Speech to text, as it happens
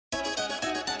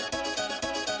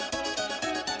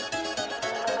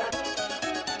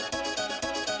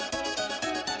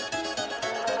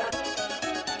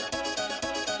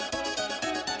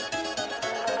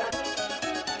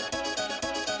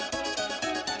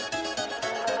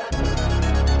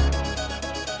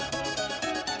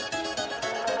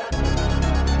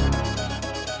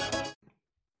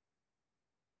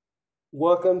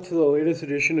Welcome to the latest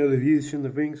edition of the Views from the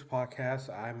Wings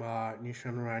podcast. I'm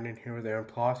Nishan Ryan here with Aaron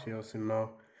Palacios, and the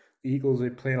Eagles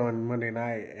they played on Monday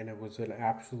night, and it was an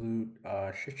absolute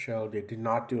shit show. They did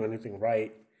not do anything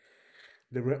right.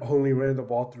 They only ran the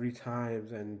ball three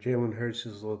times, and Jalen Hurts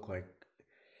just looked like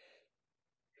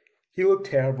he looked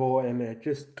terrible, and it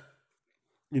just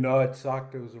it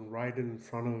sucked. It was right in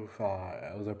front of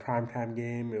it was a primetime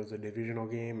game. It was a divisional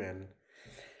game, and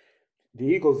the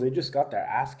Eagles they just got their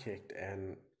ass kicked,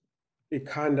 and it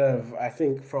kind of, I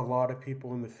think for a lot of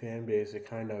people in the fan base, it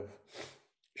kind of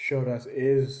showed us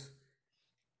is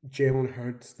Jalen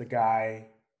Hurts the guy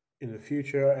in the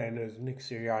future, and is Nick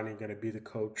Sirianni going to be the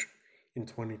coach in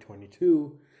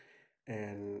 2022?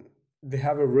 And they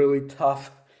have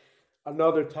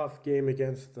another tough game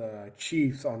against the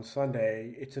Chiefs on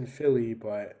Sunday. It's in Philly,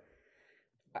 but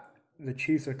the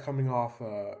Chiefs are coming off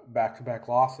back-to-back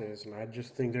losses, and I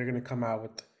just think they're going to come out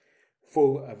with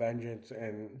full of vengeance,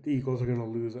 and the Eagles are going to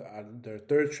lose their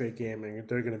third straight game, and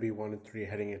they're going to be 1-3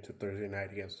 heading into Thursday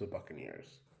night against the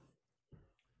Buccaneers.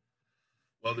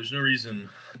 Well, there's no reason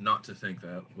not to think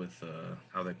that with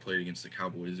how they played against the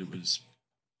Cowboys. It was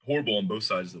horrible on both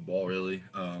sides of the ball, really.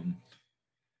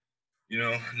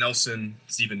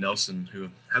 Steven Nelson, who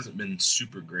hasn't been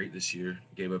super great this year,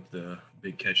 gave up the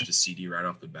big catch to CD right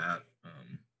off the bat,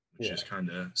 which just kind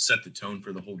of set the tone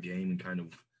for the whole game and kind of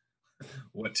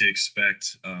what to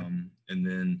expect. And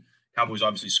then Cowboys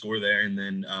obviously score there, and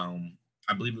then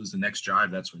I believe it was the next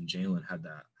drive. That's when Jalen had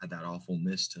that awful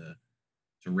miss to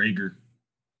Rager.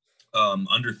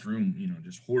 Underthrew him,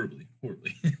 just horribly.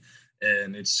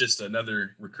 And it's just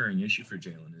another recurring issue for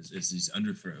Jalen is these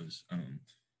underthrows.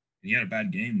 He had a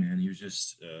bad game, man. He was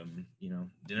just,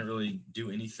 didn't really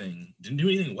do anything. Didn't do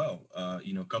anything well. A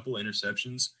couple of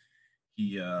interceptions.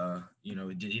 He had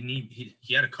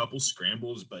a couple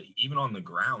scrambles, but even on the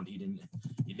ground, he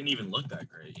didn't even look that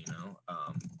great. And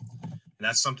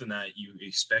that's something that you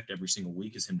expect every single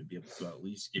week is him to be able to at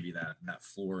least give you that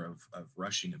floor of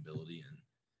rushing ability. And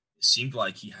it seemed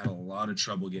like he had a lot of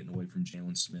trouble getting away from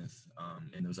Jalen Smith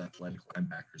and those athletic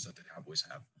linebackers that the Cowboys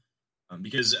have.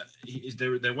 Because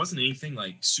there wasn't anything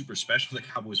like super special the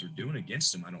Cowboys were doing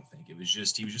against him. I don't think it was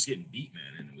just he was just getting beat,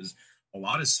 man, and it was a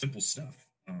lot of simple stuff.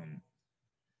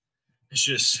 It's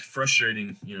just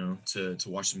frustrating, to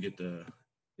watch them get the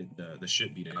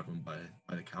shit beat out of them by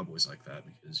the Cowboys like that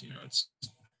because it's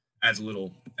adds a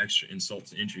little extra insult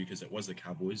to injury because it was the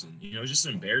Cowboys and it was just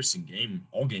an embarrassing game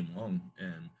all game long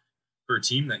and for a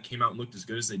team that came out and looked as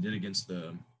good as they did against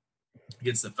the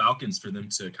Falcons for them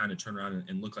to kind of turn around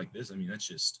and look like this. I mean, that's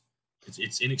just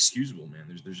it's inexcusable, man.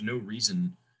 There's no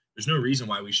reason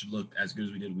why we should look as good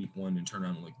as we did week one and turn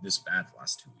around and look this bad the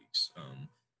last 2 weeks.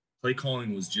 Play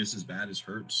calling was just as bad as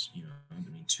Hurts. I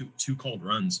mean, two called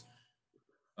runs,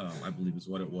 I believe is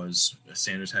what it was.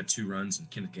 Sanders had 2 runs and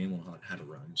Kenneth Gainwell had a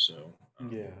run. So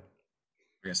I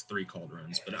guess 3 called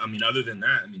runs. But I mean, other than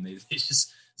that, I mean, they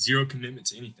just zero commitment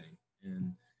to anything.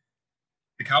 And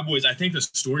the Cowboys, I think the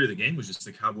story of the game was just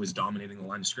the Cowboys dominating the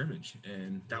line of scrimmage,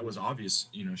 and that was obvious,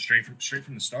 straight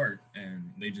from the start.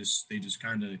 And they just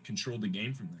kind of controlled the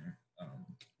game from there.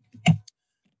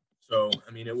 So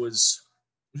I mean, it was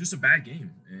just a bad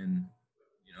game, and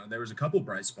there was a couple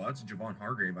bright spots. Javon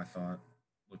Hargrave, I thought,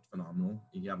 looked phenomenal.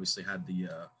 He obviously had the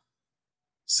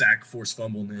sack, forced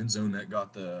fumble in the end zone that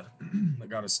got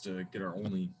us to get our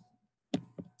only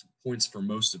points for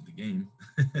most of the game.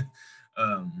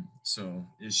 So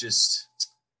it's just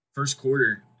first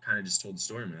quarter kind of just told the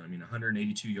story, man. I mean,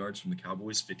 182 yards from the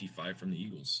Cowboys, 55 from the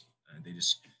Eagles. They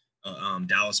just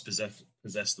Dallas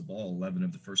possessed the ball 11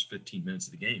 of the first 15 minutes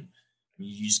of the game. I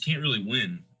mean, you just can't really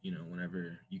win,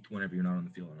 whenever you're not on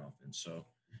the field on offense. So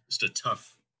just a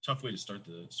tough way to start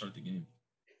the game.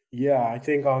 Yeah, I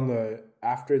think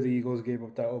after the Eagles gave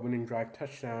up that opening drive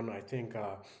touchdown, I think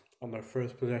on their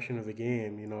first possession of the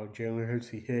game, Jalen Hurts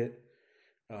he hit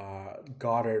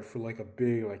Goddard for like a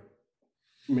big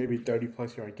maybe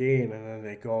 30+ yard gain, and then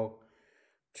they go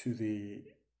to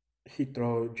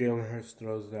Jalen Hurts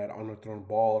throws that underthrown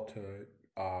ball to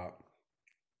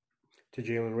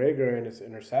Jalen Rager, and it's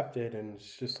intercepted, and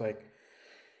it's just like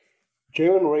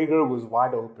Jalen Rager was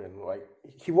wide open. Like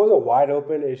he wasn't wide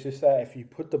open. It's just that if you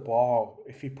put a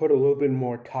little bit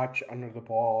more touch under the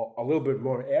ball, a little bit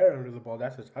more air under the ball,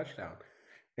 that's a touchdown.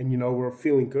 And we're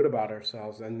feeling good about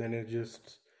ourselves. And then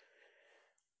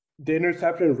the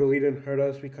interception really didn't hurt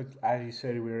us because, as you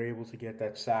said, we were able to get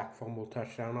that sack, fumble,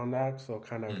 touchdown on that. So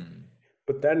kind of,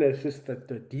 but then it's just that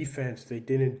the defense they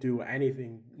didn't do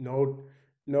anything. No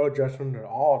adjustment at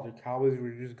all. The Cowboys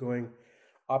were just going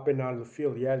up and down the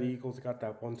field. Yeah, the Eagles got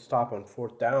that one stop on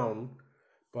fourth down,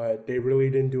 but they really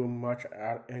didn't do much.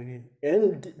 And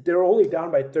they're only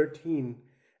down by 13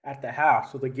 at the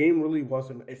half, so the game really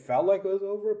wasn't. It felt like it was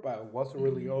over, but it wasn't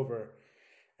really Mhm. over.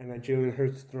 And then Jalen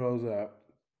Hurts throws a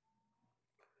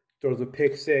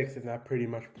pick six, and that pretty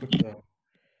much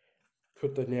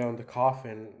put the nail in the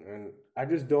coffin. And I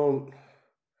just don't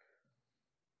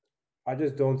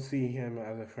see him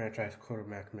as a franchise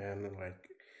quarterback, man. And like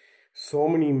so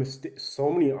many mistakes, so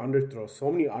many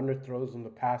underthrows in the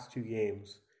past two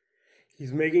games.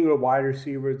 He's making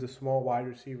the small wide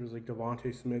receivers like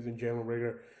Devontae Smith and Jalen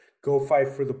Rager, go fight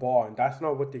for the ball, and that's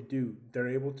not what they do. They're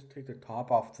able to take the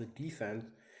top off the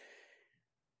defense,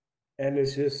 and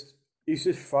it's just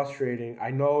frustrating.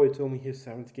 I know it's only his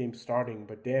seventh game starting,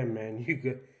 but damn, man, you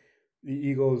get the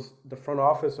Eagles, the front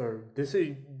office are this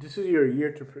is your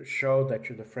year to show that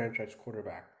you're the franchise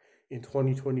quarterback in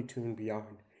 2022 and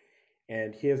beyond,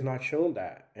 and he has not shown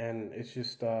that, and it's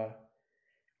just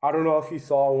I don't know if you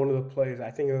saw one of the plays. I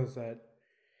think it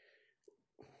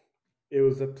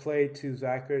was a play to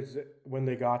Zachers when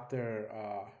they got their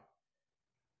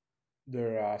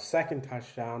second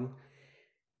touchdown,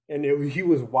 and he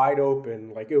was wide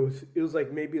open. Like it was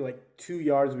like maybe like 2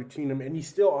 yards between him, and he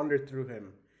still underthrew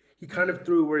him. He kind of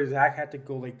threw where Zach had to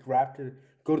go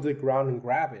to the ground and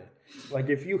grab it. Like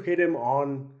if you hit him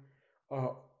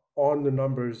uh, on the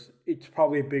numbers, it's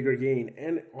probably a bigger gain.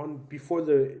 And on before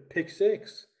the pick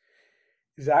six,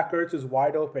 Zach Ertz is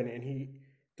wide open, and he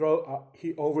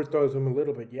overthrows him a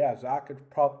little bit. Yeah, Zach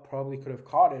probably could have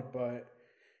caught it, but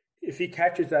if he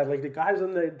catches that, like the guys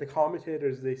on the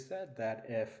commentators, they said that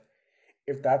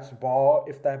if that ball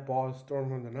is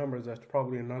thrown on the numbers, that's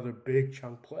probably another big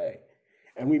chunk play,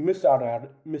 and we missed out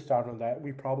on that.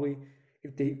 We probably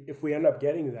if we end up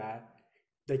getting that,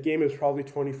 the game is probably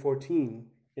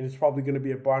 2014, and it's probably going to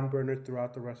be a barn burner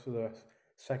throughout the rest of the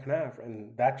second half,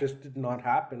 and that just did not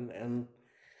happen. And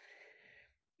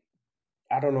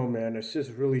I don't know, man. It's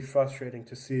just really frustrating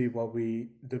to see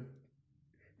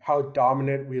how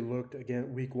dominant we looked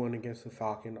again week one against the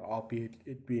Falcons, albeit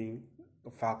it being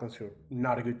the Falcons who are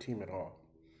not a good team at all.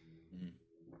 Mhm.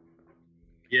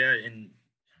 Yeah, and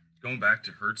going back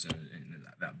to Hurts and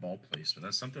that ball placement,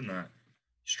 that's something that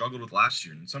he struggled with last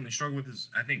year, and something he struggled with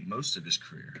I think most of his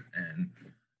career, and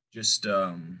just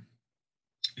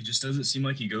it just doesn't seem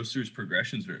like he goes through his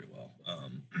progressions very well.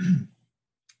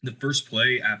 The first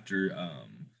play after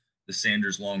the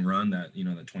Sanders long run, that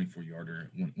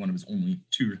 24-yarder, one of his only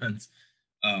two runs,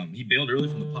 he bailed early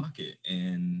from the pocket,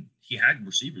 and he had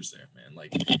receivers there, man.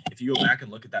 Like if you go back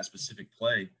and look at that specific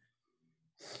play,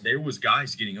 there was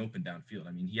guys getting open downfield.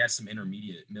 I mean, he had some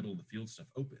intermediate, middle of the field stuff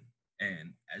open,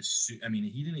 and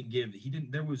he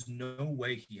didn't. There was no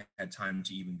way he had time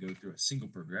to even go through a single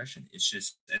progression. It's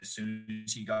just as soon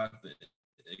as it got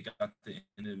the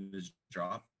end of his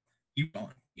drop, he was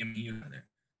gone. I mean, he was there.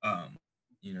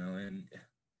 And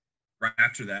right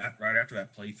after that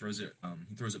play, he throws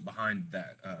it behind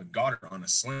that Goddard on a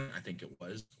slant, I think it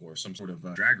was, or some sort of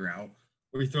drag route,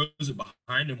 where he throws it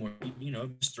behind him, where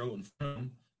just throw it in front of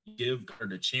him, give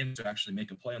Goddard a chance to actually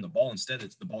make a play on the ball. Instead,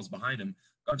 it's the ball's behind him.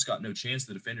 Goddard's got no chance.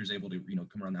 The defender's able to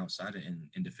come around the outside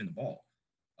and defend the ball.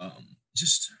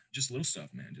 Just little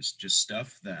stuff, man. Just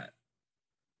stuff that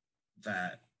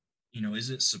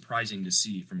isn't surprising to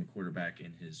see from a quarterback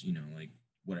in his like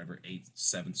whatever eighth,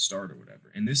 seventh start or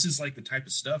whatever. And this is like the type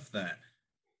of stuff that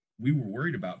we were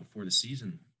worried about before the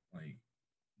season. Like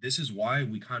this is why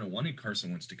we kind of wanted Carson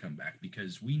Wentz to come back,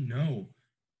 because we know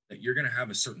that you're going to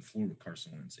have a certain floor with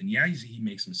Carson Wentz. And yeah, he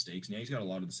makes mistakes. And yeah, he's got a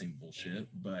lot of the same bullshit.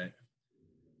 But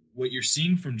what you're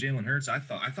seeing from Jalen Hurts, I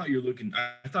thought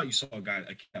you saw a guy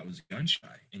that was gun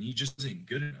shy, and he just isn't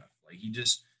good enough. Like he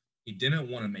didn't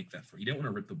want to make that throw. He didn't want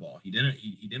to rip the ball. He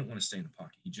didn't want to stay in the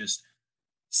pocket. He just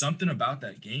something about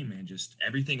that game, man. Just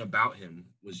everything about him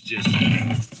was just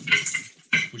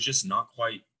not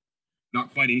quite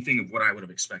anything of what I would have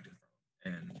expected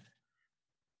from him.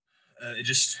 And it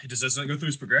just doesn't go through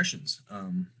his progressions.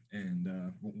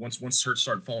 Once Hurts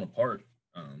started falling apart,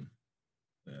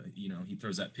 he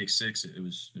throws that pick six. It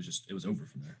was over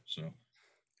from there. So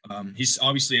he's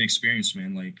obviously an experienced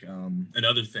man. Like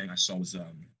another thing I saw was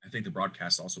I think the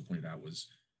broadcast also pointed out was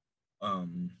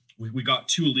we got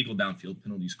 2 illegal downfield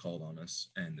penalties called on us,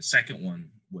 and the second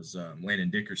one was Landon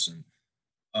Dickerson.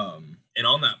 And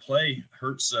on that play,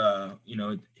 Hurts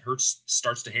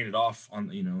starts to hand it off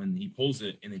and he pulls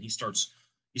it, and then he starts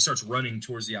running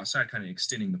towards the outside, kind of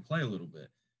extending the play a little bit.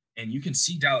 And you can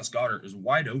see Dallas Goedert is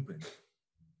wide open.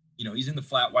 He's in the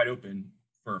flat, wide open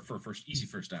for first easy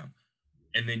first down.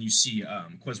 And then you see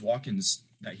Quez Watkins,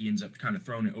 that he ends up kind of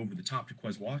throwing it over the top to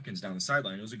Quez Watkins down the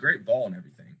sideline. It was a great ball and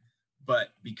everything.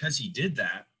 But because he did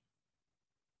that,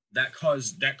 that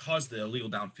caused the illegal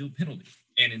downfield penalty.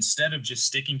 And instead of just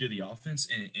sticking to the offense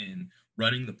and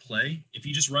running the play, if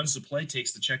he just runs the play,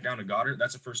 takes the check down to Goddard,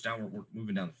 that's a first down. We're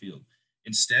moving down the field.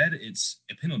 Instead, it's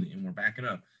a penalty, and we're backing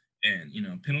up. And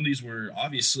penalties were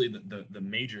obviously the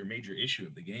major issue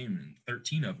of the game, and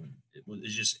 13 of them.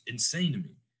 It's just insane to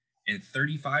me. And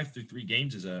 35 through 3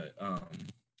 games is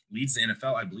leads the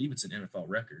NFL. I believe it's an NFL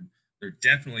record. They're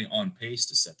definitely on pace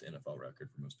to set the NFL record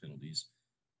for most penalties.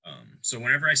 So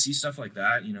whenever I see stuff like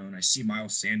that, and I see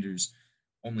Miles Sanders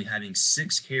only having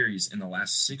 6 carries in the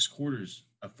last 6 quarters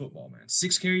of football, man,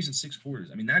 6 carries in 6 quarters.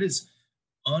 I mean, that is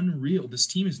unreal. This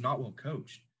team is not well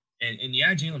coached. And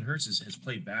yeah, Jalen Hurts has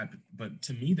played bad, but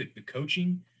to me, the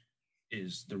coaching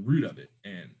is the root of it.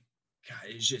 And God,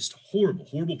 it's just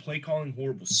horrible play calling,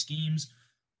 horrible schemes.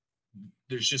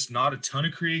 There's just not a ton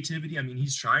of creativity. I mean,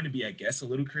 he's trying to be, I guess, a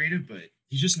little creative, but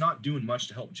he's just not doing much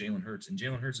to help Jalen Hurts, and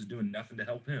Jalen Hurts is doing nothing to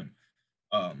help him.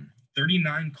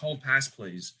 39 called pass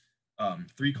plays,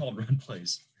 3 called run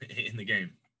plays in the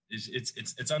game.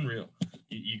 It's unreal.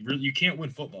 You can't win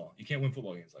football. You can't win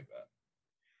football games like that.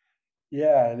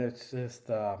 Yeah, and it's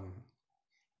just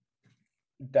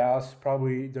Dallas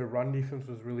probably their run defense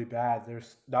was really bad.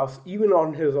 There's Dallas even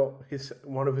on his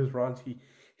one of his runs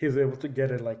he was able to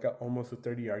get it like almost a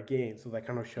 30-yard gain. So that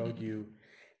kind of showed you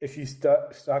if you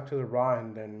stuck to the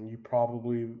run, then you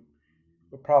probably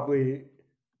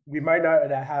we might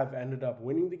not have ended up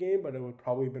winning the game, but it would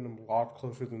probably have been a lot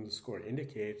closer than the score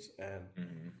indicates. And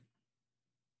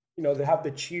they have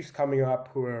the Chiefs coming up,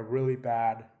 who are a really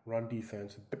bad run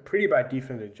defense, pretty bad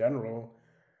defense in general.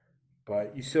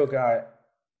 But you still got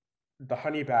the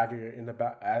Honey Badger in the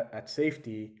at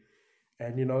safety,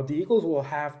 and the Eagles will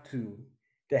have to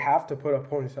put up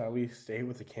points to at least stay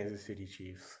with the Kansas City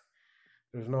Chiefs.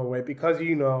 There's no way because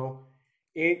we know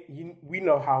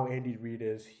how Andy Reid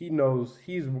is. He knows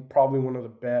he's probably one of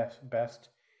the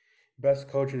best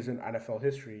coaches in NFL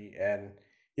history, and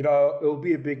it'll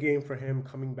be a big game for him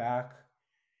coming back.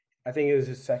 I think it was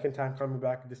his second time coming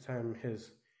back. This time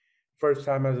his first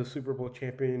time as a Super Bowl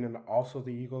champion, and also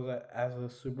the Eagles as a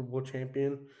Super Bowl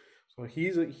champion. So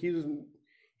he's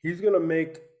gonna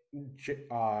make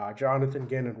Jonathan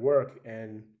Gannon work,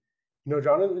 and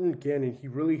Jonathan Gannon he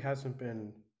hasn't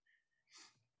been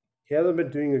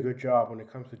doing a good job when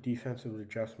it comes to defensive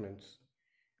adjustments.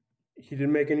 He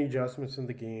didn't make any adjustments in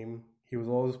the game. He was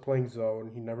always playing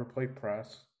zone. He never played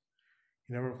press.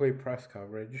 He never played press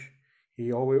coverage.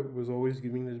 He was always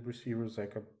giving his receivers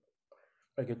like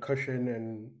a cushion,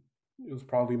 and it was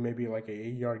probably maybe like an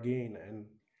 8-yard gain. And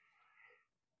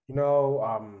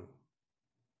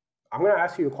I'm gonna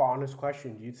ask you a honest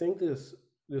question. Do you think this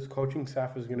coaching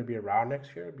staff is gonna be around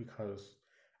next year? Because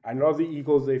I know the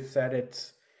Eagles have said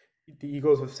it,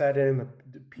 and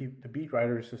the beat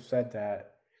writers have said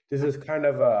that this is kind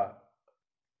of a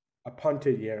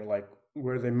punted year, like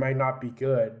where they might not be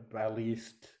good, but at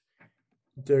least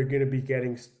they're going to be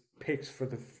getting picks for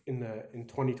in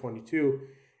 2022,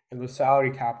 and the salary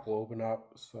cap will open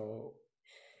up. So,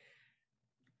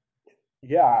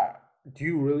 yeah, do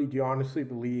you honestly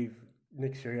believe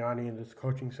Nick Sirianni and this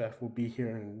coaching staff will be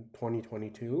here in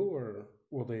 2022, or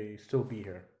will they still be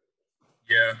here?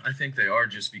 Yeah, I think they are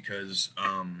just because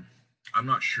I'm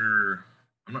not sure.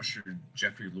 I'm not sure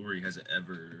Jeffrey Lurie has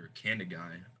ever canned a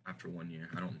guy after 1 year.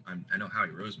 I know Howie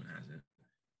Roseman hasn't.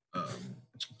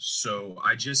 So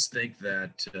I just think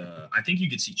that I think you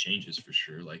could see changes for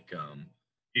sure. Like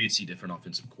you could see different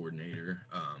offensive coordinator.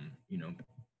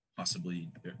 Possibly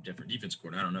different defense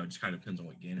coordinator. I don't know. It just kind of depends on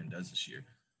what Gannon does this year.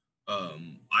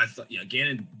 I thought,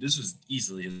 Gannon. This was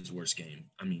easily his worst game.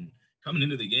 I mean, coming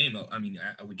into the game,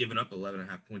 I would giving up 11.5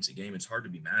 points a game. It's hard to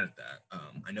be mad at that.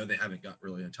 I know they haven't got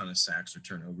really a ton of sacks or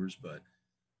turnovers, but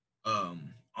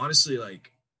honestly,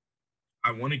 like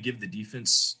I want to give the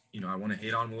defense, I want to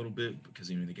hate on them a little bit because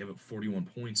they gave up 41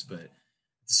 points, but at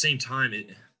the same time,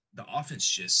 the offense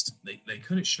just they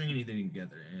couldn't string anything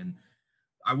together. And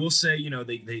I will say,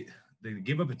 they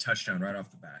give up a touchdown right off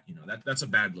the bat. That's a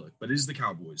bad look, but it is the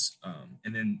Cowboys.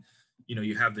 And then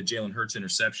you have the Jalen Hurts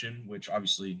interception, which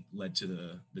obviously led to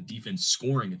the defense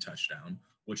scoring a touchdown,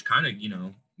 which kind of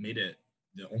made it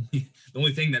the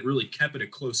only thing that really kept it a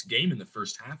close game in the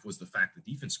first half was the fact the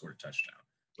defense scored a touchdown.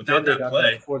 Without that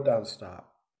play, that 4th down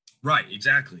stop. Right,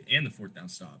 exactly, and the 4th down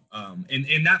stop.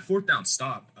 And that 4th down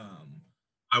stop,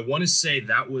 I want to say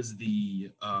that was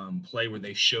the play where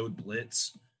they showed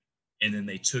blitz, and then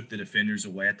they took the defenders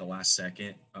away at the last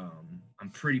second. I'm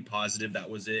pretty positive that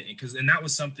was it, and that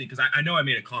was something because I know I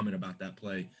made a comment about that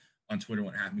play on Twitter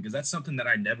what happened because that's something that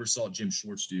I never saw Jim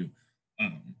Schwartz do.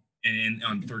 And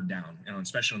on 3rd down, and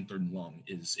especially on 3rd and long,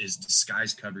 is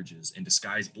disguise coverages and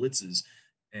disguise blitzes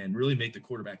and really make the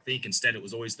quarterback think. Instead, it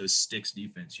was always those sticks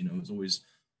defense. It was always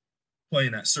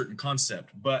playing that certain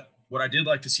concept. But what I did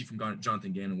like to see from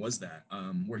Jonathan Gannon was that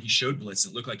where he showed blitz,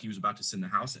 it looked like he was about to send the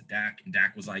house at Dak, and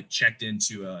Dak was like checked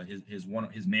into his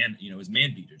man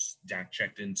beaters. Dak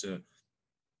checked into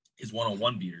his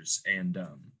one-on-one beaters, and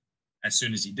as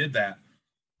soon as he did that,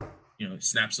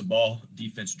 snaps the ball,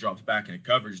 defense drops back in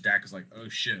coverage. Dak is like, oh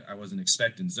shit, I wasn't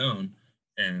expecting zone.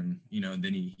 And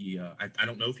then I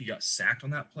don't know if he got sacked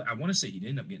on that play. I want to say he didn't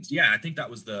end up getting. Yeah, I think that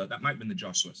might have been the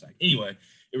Josh Sweat sack. Anyway,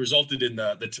 it resulted in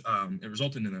them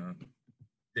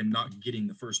not getting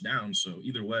the first down. So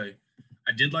either way,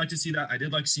 I did like to see that. I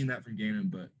did like seeing that from Gannon,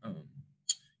 but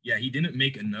yeah, he didn't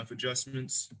make enough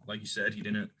adjustments. Like you said, he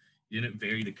didn't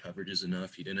vary the coverages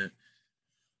enough. I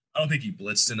don't think he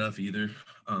blitzed enough either.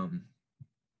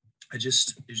 It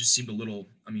just seemed a little.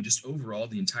 I mean, just overall,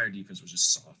 the entire defense was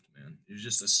just soft, man. It was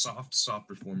just a soft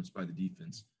performance by the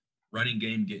defense. Running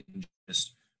game getting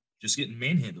getting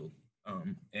manhandled,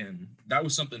 and that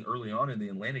was something early on in the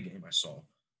Atlanta game I saw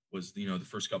was the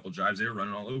first couple of drives they were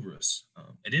running all over us.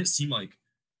 It didn't seem like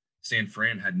San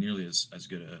Fran had nearly as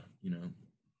good a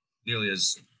nearly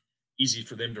as easy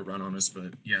for them to run on us,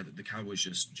 but yeah, the Cowboys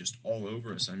just all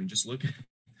over us. I mean, just looking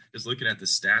at the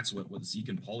stats, what Zeke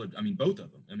and Pollard, I mean, both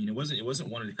of them. I mean, it wasn't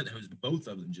one of the, it was both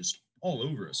of them just all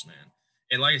over us, man.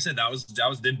 And like I said, that was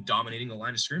them dominating the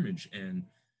line of scrimmage. And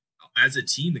as a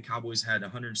team, the Cowboys had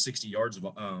 160 yards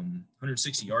on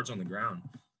the ground.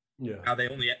 Yeah. Now they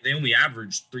only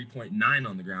averaged 3.9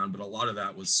 on the ground, but a lot of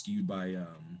that was skewed by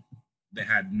they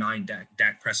had 9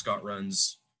 Dak Prescott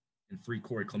runs and 3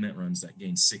 Corey Clement runs that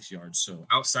gained 6 yards. So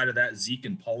outside of that, Zeke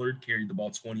and Pollard carried the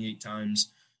ball 28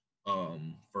 times.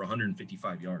 For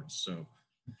 155 yards. So,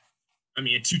 I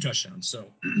mean, 2 touchdowns. So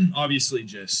obviously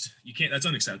you can't, that's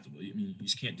unacceptable. I mean, you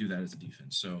just can't do that as a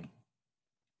defense. So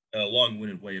a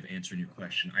long-winded way of answering your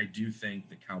question. I do think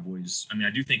the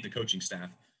coaching staff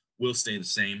will stay the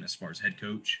same as far as head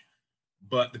coach,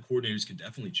 but the coordinators could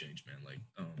definitely change, man. Like,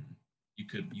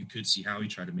 you could see Howie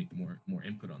try to make more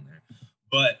input on there.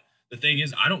 But the thing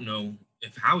is, I don't know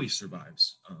if Howie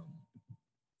survives.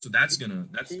 So he's gonna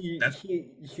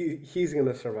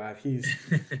survive. He's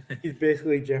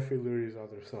basically Jeffrey Lurie's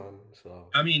other son. So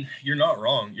I mean, you're not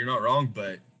wrong,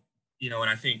 but and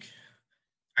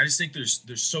I just think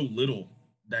there's so little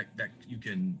that you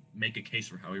can make a case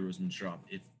for Howie Roseman's job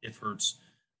if Hurts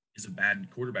is a bad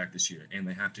quarterback this year and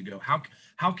they have to go.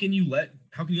 How can you let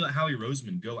Howie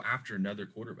Roseman go after another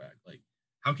quarterback? Like,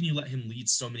 how can you let him lead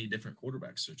so many different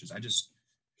quarterback searches?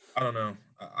 I don't know.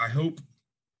 I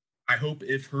hope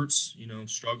if Hurts,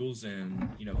 struggles and,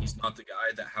 he's not the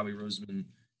guy that Howie Roseman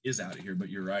is out of here, but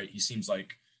you're right. He seems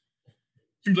like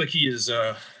he is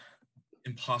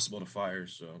impossible to fire.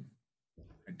 So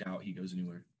I doubt he goes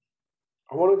anywhere.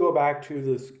 I want to go back to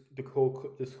this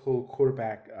whole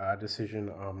quarterback decision.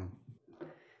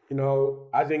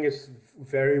 I think it's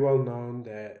very well known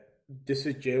that this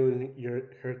is Jalen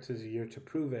Hurts' year to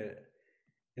prove it.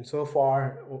 And so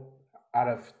far, out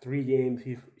of 3 games,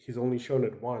 he's only shown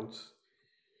it once.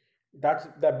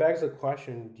 That begs the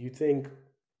question: do you think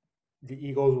the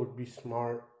Eagles would be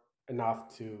smart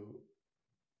enough to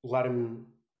let him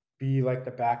be like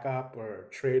the backup or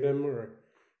trade him, or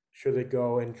should they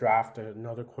go and draft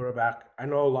another quarterback? I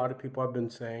know a lot of people have been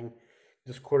saying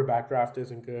this quarterback draft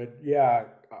isn't good. Yeah,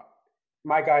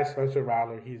 my guy Spencer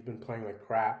Rattler, he's been playing like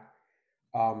crap.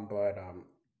 But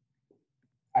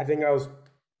I think I was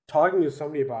talking to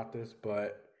somebody about this,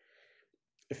 but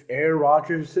if Aaron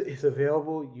Rodgers is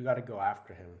available, you got to go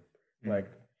after him. Like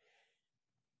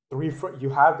you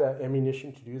have that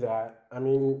ammunition to do that. I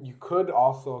mean, you could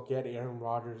also get Aaron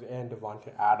Rodgers and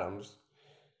Devontae Adams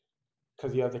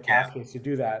because you have the cap space to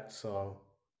do that. So,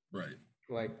 right,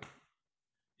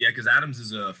 because Adams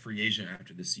is a free agent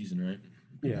after this season, right?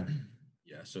 Yeah.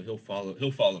 Yeah, so he'll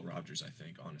follow Rodgers, I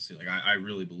think, honestly. Like, I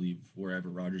really believe wherever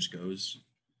Rodgers goes,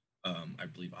 I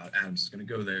believe Adams is going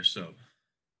to go there. So,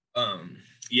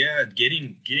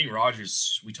 getting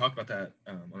Rodgers, we talked about that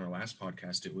on our last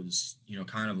podcast. It was,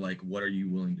 kind of like, what are you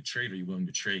willing to trade? Are you willing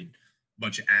to trade a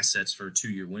bunch of assets for a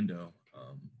 2-year window?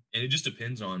 And it just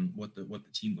depends on what the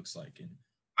team looks like. And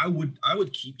I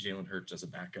would keep Jalen Hurts as a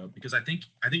backup because I think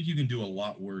you can do a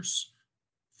lot worse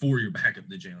for your backup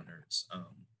than Jalen Hurts.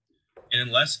 And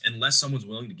unless someone's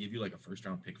willing to give you like a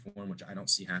 1st-round pick for him, which I don't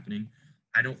see happening,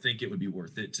 I don't think it would be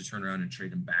worth it to turn around and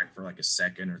trade him back for like a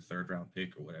 2nd or 3rd-round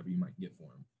pick or whatever you might get for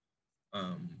him.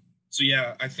 So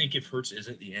yeah, I think if Hurts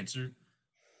isn't the answer,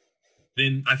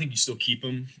 then I think you still keep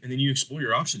him, and then you explore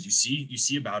your options. You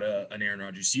see about an Aaron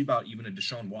Rodgers, you see about even a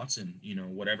Deshaun Watson.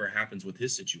 Whatever happens with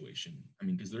his situation. I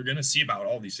mean, because they're going to see about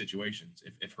all these situations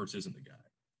if Hurts isn't the guy.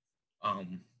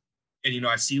 Um, and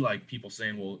I see like people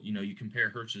saying, well, you compare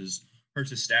Hurts's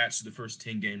stats to the first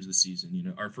 10 games of the season.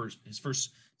 His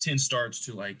first 10 starts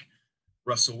to like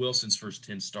Russell Wilson's first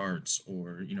 10 starts,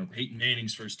 or Peyton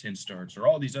Manning's first 10 starts, or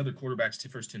all these other quarterbacks'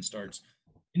 first 10 starts.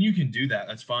 And you can do that.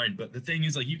 That's fine. But the thing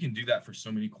is, like, you can do that for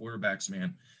so many quarterbacks,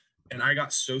 man. And I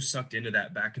got so sucked into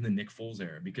that back in the Nick Foles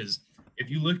era, because if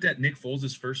you looked at Nick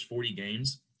Foles' first 40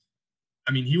 games,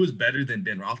 I mean, he was better than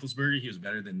Ben Roethlisberger. He was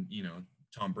better than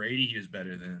Tom Brady. He was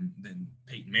better than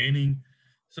Peyton Manning.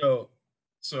 So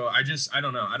I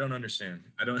don't know. I don't understand.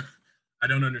 I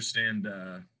don't understand.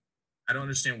 I don't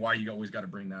understand why you always got to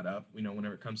bring that up.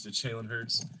 Whenever it comes to Jalen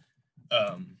Hurts.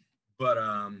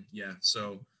 Yeah.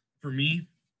 So for me,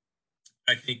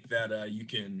 I think that you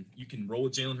can roll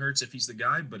with Jalen Hurts if he's the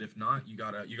guy, but if not, you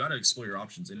gotta explore your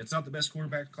options. And it's not the best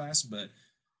quarterback class, but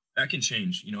that can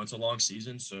change. It's a long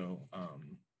season, so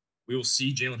we will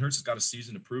see. Jalen Hurts has got a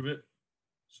season to prove it.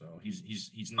 So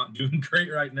he's not doing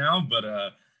great right now, but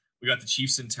we got the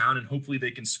Chiefs in town, and hopefully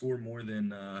they can score more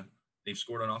than they've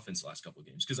scored on offense the last couple of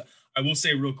games. Because I will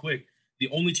say real quick, the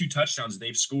only 2 touchdowns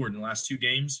they've scored in the last 2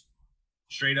 games,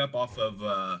 straight up off of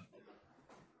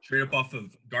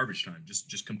garbage time,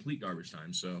 just complete garbage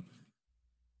time. So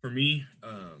for me,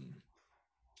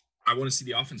 I want to see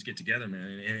the offense get together,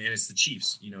 man, and it's the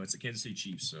Chiefs. It's the Kansas City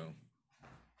Chiefs, so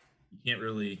you can't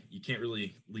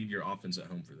really leave your offense at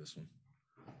home for this one.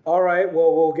 All right.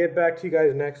 Well, we'll get back to you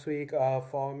guys next week.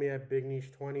 Follow me at Big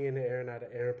Niche 20 and Aaron at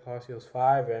Aaron Palacios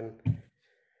 5, and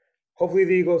hopefully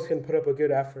the Eagles can put up a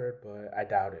good effort, but I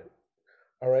doubt it.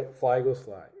 All right. Fly Eagles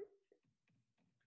fly.